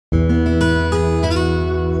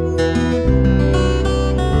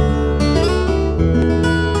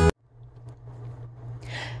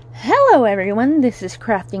everyone, this is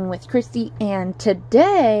Crafting with Christy, and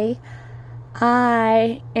today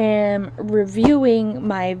I am reviewing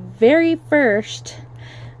my very first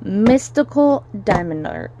mystical diamond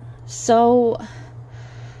art. So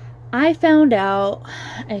I found out,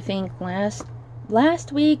 I think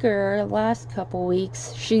last week or last couple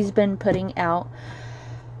weeks, she's been putting out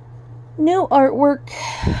new artwork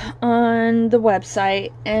on the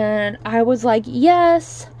website, and I was like,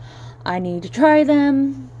 yes, I need to try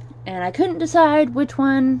them. And I couldn't decide which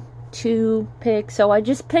one to pick, so I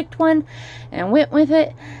just picked one and went with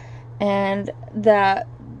it. And the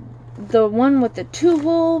one with the two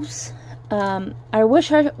wolves, I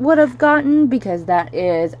wish I would have gotten, because that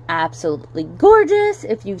is absolutely gorgeous.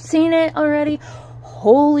 If you've seen it already,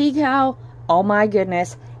 holy cow, oh my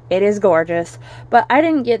goodness, it is gorgeous. But I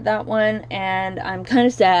didn't get that one, and I'm kind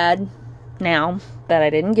of sad now that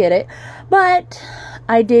I didn't get it. But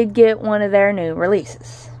I did get one of their new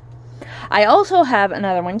releases. I also have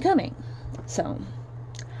another one coming, so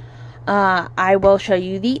I will show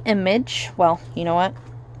you the image. Well, you know what?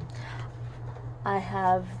 I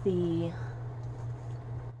have the,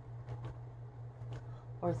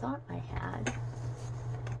 or thought I had.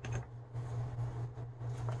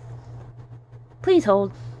 Please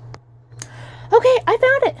hold. Okay, I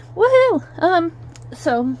found it. Woohoo!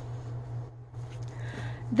 So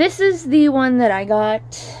this is the one that I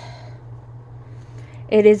got.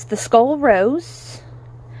 It is the Skull Rose,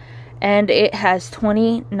 and it has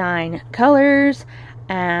 29 colors,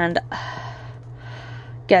 and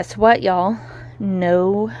guess what, y'all?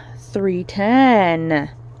 No 310.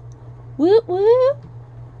 Whoop whoop.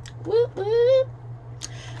 Whoop whoop.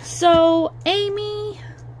 So, Amy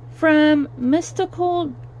from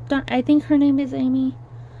Mystical, I think her name is Amy.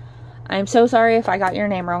 I'm so sorry if I got your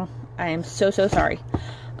name wrong. I am so sorry.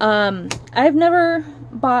 I've never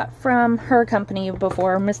bought from her company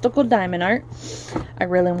before, Mystical Diamond Art. I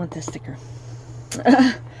really want this sticker.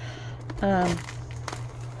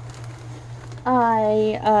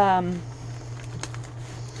 I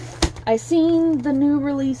seen the new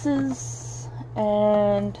releases,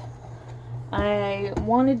 and I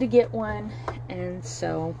wanted to get one, and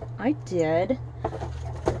so I did.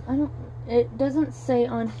 It doesn't say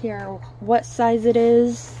on here what size it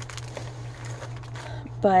is,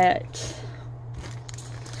 but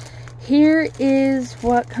here is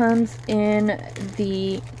what comes in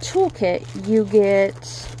the toolkit. You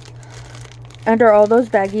get, under all those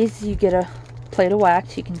baggies, you get a plate of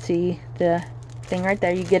wax. You can see the thing right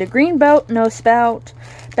there. You get a green belt, no spout,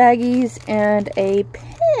 baggies, and a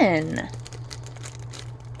pin.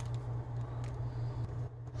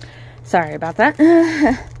 Sorry about that.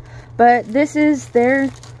 But this is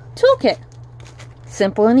their toolkit.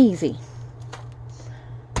 Simple and easy.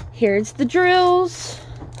 Here's the drills.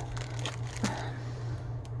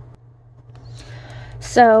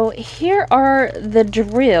 So here are the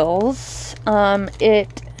drills.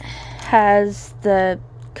 It has the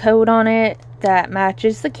code on it that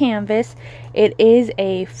matches the canvas. It is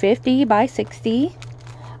a 50 by 60.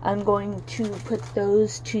 I'm going to put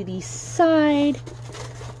those to the side.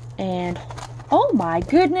 And oh my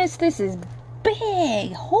goodness, this is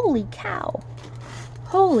big. Holy cow.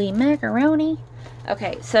 Holy macaroni.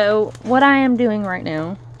 Okay, so what I am doing right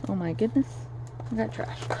now, oh my goodness, I got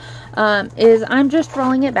trash, is I'm just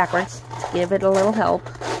rolling it backwards to give it a little help.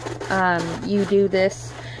 You do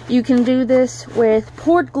this, you can do this with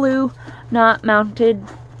poured glue, not mounted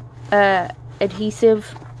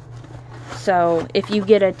adhesive. So if you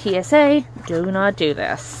get a TSA, do not do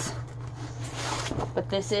this.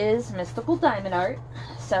 But this is Mystical Diamond Art,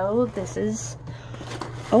 so this is,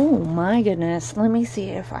 oh my goodness, let me see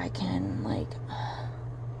if I can, like,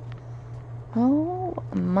 oh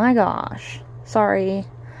my gosh, sorry,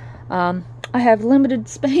 I have limited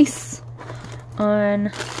space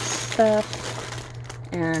on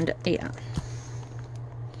stuff, and yeah,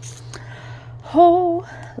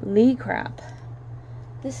 holy crap,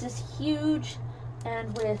 this is huge.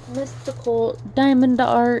 And with Mystical Diamond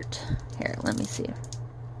Art, here, let me see.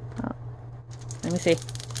 Oh, let me see.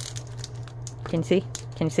 Can you see?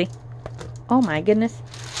 Can you see? Oh my goodness.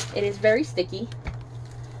 It is very sticky.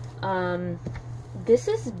 This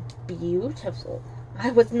is beautiful.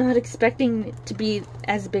 I was not expecting it to be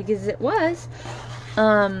as big as it was.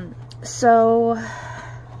 So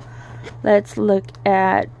let's look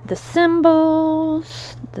at the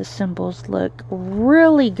symbols. The symbols look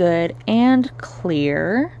really good and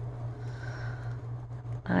clear.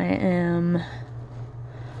 I am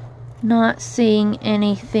not seeing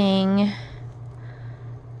anything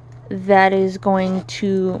that is going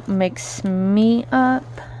to mix me up.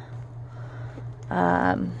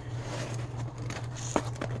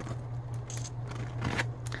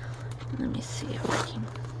 Let me see if I can.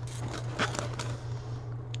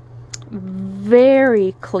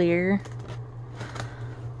 Very clear.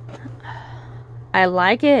 I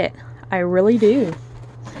like it. I really do.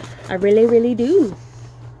 I really, really do.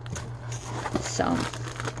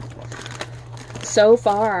 So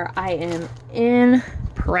far, I am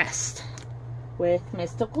impressed with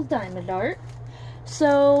Mystical Diamond Art.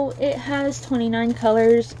 So, it has 29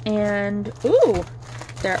 colors, and, ooh,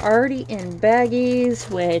 they're already in baggies,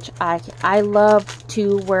 which I love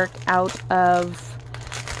to work out of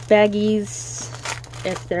baggies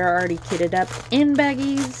if they're already kitted up in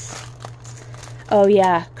baggies. Oh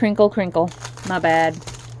yeah, crinkle, crinkle. My bad.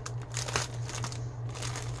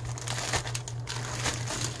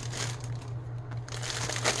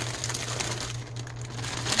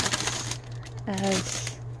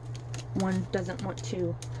 As one doesn't want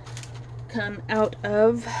to come out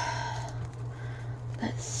of.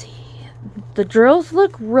 Let's see. The drills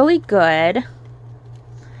look really good.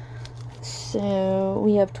 So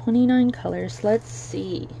we have 29 colors. Let's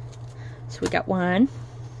see. So we got 1.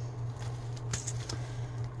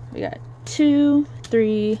 We got 2,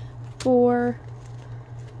 3, 4,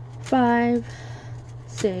 5,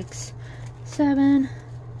 6, 7,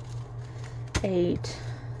 8,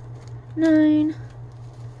 9,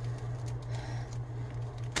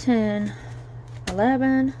 10,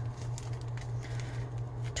 11,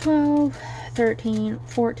 12, 13,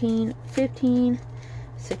 14, 15,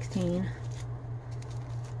 16,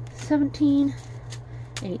 17,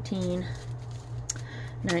 18,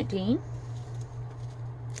 19,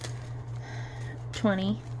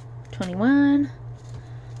 20, 21,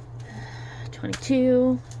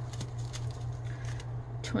 22,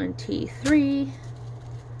 23,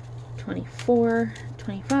 24,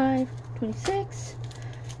 25, 26,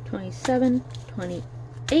 27,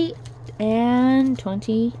 28, and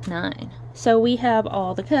 29. So we have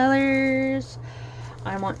all the colors.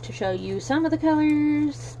 I want to show you some of the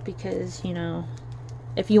colors because, you know,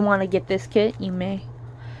 if you want to get this kit, you may.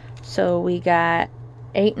 So we got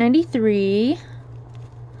 $8.93.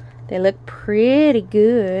 They look pretty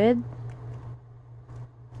good.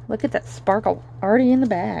 Look at that sparkle already in the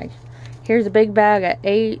bag. Here's a big bag at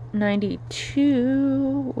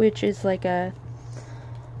 $8.92, which is like a,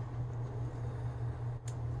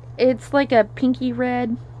 it's like a pinky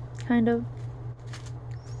red kind of.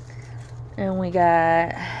 And we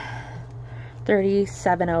got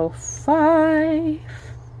 $37.05.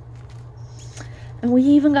 And we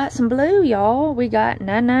even got some blue, y'all. We got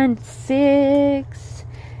 $9.96.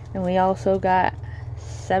 And we also got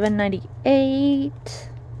 $7.98.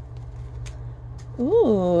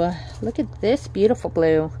 Ooh, look at this beautiful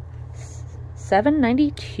blue.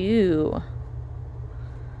 $7.92.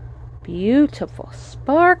 Beautiful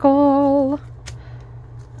sparkle.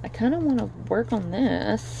 I kind of want to work on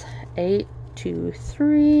this.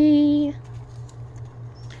 823.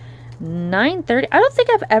 930. I don't think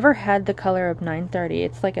I've ever had the color of 930.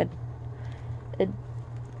 It's like a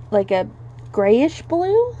grayish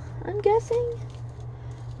blue, I'm guessing.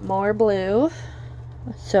 More blue.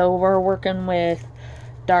 So we're working with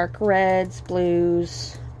dark reds,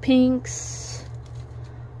 blues, pinks.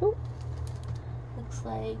 Ooh. Looks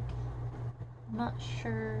like, I'm not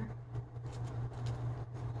sure.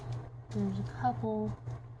 There's a couple.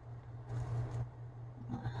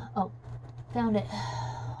 Oh, found it.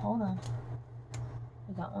 Hold on.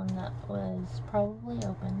 I got one that was probably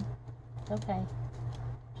open. It's okay.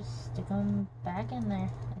 Just stick them back in there.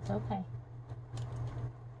 It's okay.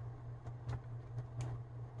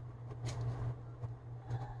 It's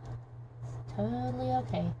totally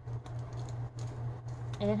okay.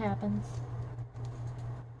 It happens.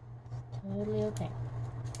 It's totally okay.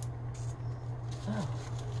 Oh,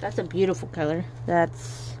 that's a beautiful color.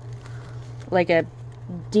 That's like a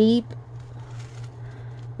deep,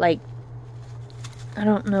 like, I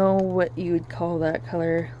don't know what you would call that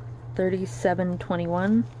color.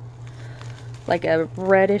 3721. Like a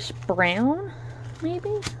reddish brown,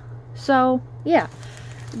 maybe? So, yeah.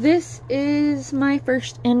 This is my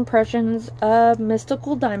first impressions of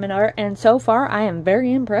Mystical Diamond Art, and so far I am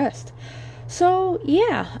very impressed. So,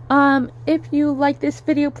 yeah. If you like this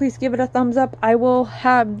video, please give it a thumbs up. I will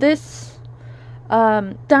have this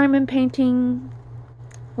diamond painting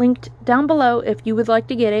linked down below if you would like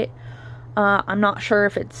to get it. I'm not sure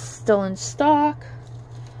if it's still in stock,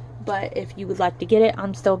 but if you would like to get it,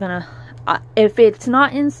 I'm still gonna, if it's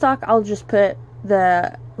not in stock, I'll just put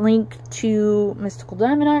the link to Mystical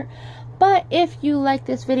Diamond Art. But if you like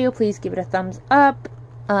this video, please give it a thumbs up.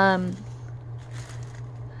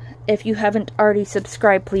 If you haven't already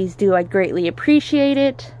subscribed, please do. I greatly appreciate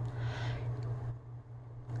it.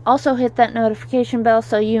 Also hit that notification bell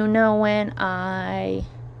so you know when I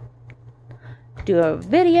do a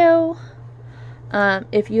video.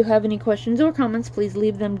 If you have any questions or comments, please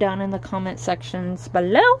leave them down in the comment sections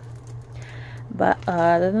below. But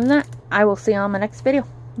other than that, I will see you on my next video.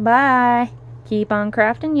 Bye. Keep on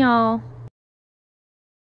crafting, y'all.